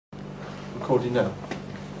Recording now.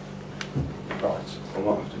 Right. I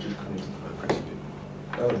might have to just cut into the rest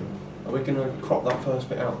of it. Are we going to crop that first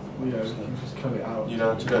bit out? Well, yeah, we can just cut it out. You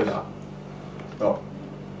know how to do that? Right.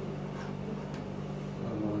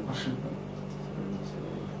 I should.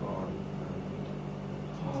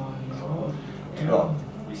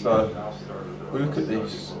 Right. So, we look at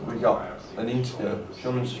this, we got an interview. Do you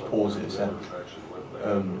want to just pause it a sec?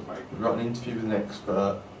 We've got an interview with an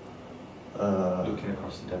expert. Looking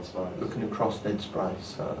across the dead space. Looking across dead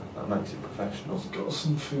space, so that makes it professional. It's got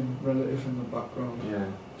something relative in the background. Yeah,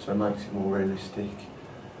 so it makes it more realistic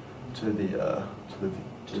to the viewer. Yeah.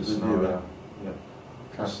 The scenario. Yeah.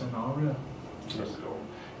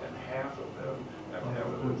 And half of them have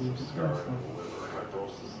evidence of scarring liver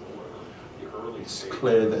fibrosis in the liver. It's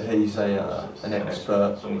clear that he's an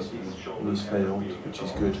expert in his field, which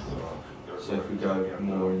is good. So if we go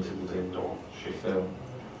more into the film,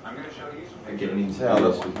 and getting into Yeah,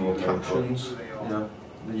 this with more captions, you know,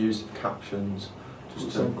 the use of captions,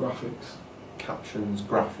 just Some to graphics. captions,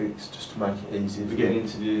 graphics, just to make it easy. we get an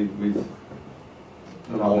interview with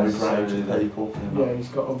a wide range of people. Yeah, he's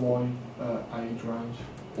got a wide age range.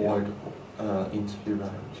 Wide interview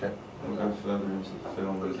range. Yeah. We'll go further into the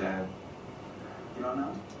film again.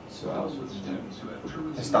 So else would we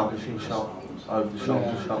do? Establishing shot, over the shoulder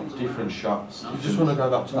Yeah. shot. Different shots. You just want to go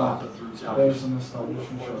back to that. There's an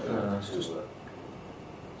establishing shot. It's just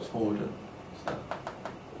forward it.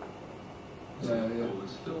 Yeah, yeah.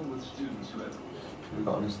 We've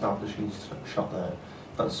got an establishing shot there.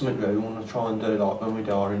 That's something that we want to try and do, like when we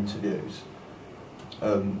do our interviews.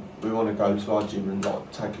 We want to go to our gym and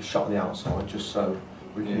like take a shot on the outside, just so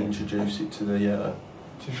we can introduce it to the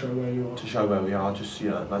To show where you are. to show where we are. Just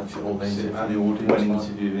it makes it all easier for the When audience.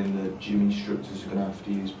 interviewing, the gym instructors are going to have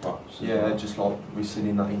to use props. as Yeah, well. just like we seen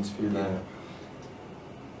in that interview there.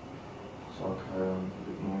 So I'll carry on a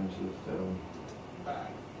bit more into the film.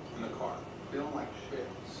 Back in the car, feeling like shit.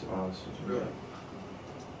 So else would we get?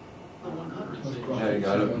 There you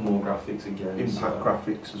go. Look, more graphics again. Impact so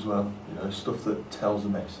graphics as well. Stuff that tells a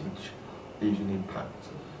message, leaves an impact.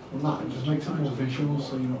 And that just makes it more visual,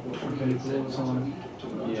 so you're not watching people all the time.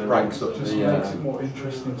 Yeah, Breaks up Just the makes it more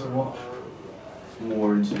interesting to watch.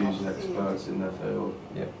 more interviews with experts in their field.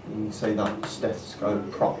 yeah. You can see that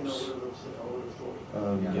stethoscope props.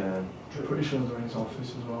 Yeah. I'm pretty sure they're in his office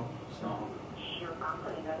as well. So.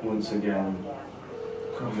 Once again,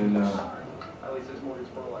 I mean, At least it's more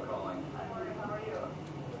explore like calling.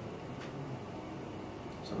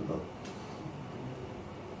 So look.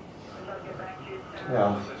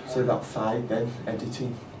 Yeah. So that fade then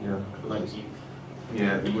editing. Makes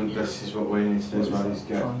yeah, this is what we need to do as well, is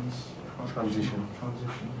get transition.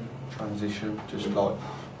 Transition. Transition. Just like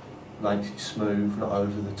makes it smooth, not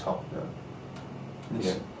over the top. And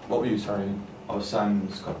Yeah. What were you saying? I was saying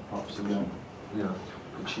it's got props again, You know,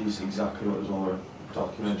 which is exactly what our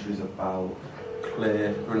documentary is about.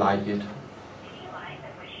 clear, related.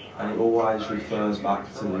 And it always refers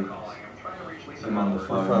back to him on the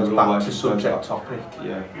phone. Refers It back always to refers subject back- topic.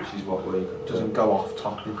 Yeah, which is what we Doesn't go off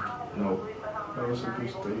topic. No That also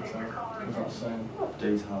gives detail. Without saying.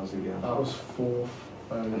 details again. That was fourth.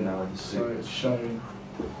 And now it's So it's showing.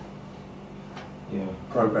 Yeah,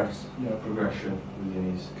 Progress. Yeah, progression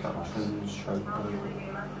within his Captions, show.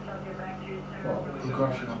 Well,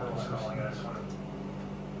 progression analysis.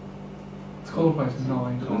 It's called place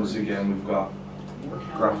 9. Once again, we've got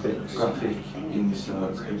Graphics. graphic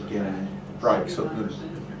inserts again. Breaks up the,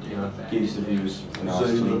 Gives the viewers an else to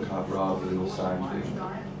Zooming. look at rather than the same thing.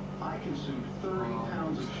 I consume 30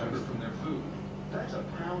 pounds of sugar from their food. That's a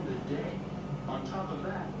pound a day. On top of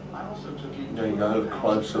that, I also took in There you go, look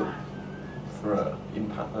close up for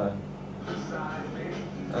impact there.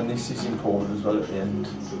 And this is important as well at the end.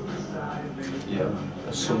 Yeah.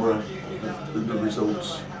 A summary of the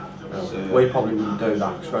results. So- We probably wouldn't do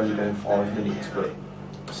that because we're only doing 5 minutes, but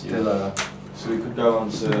still So we could go on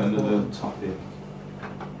to another topic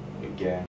again.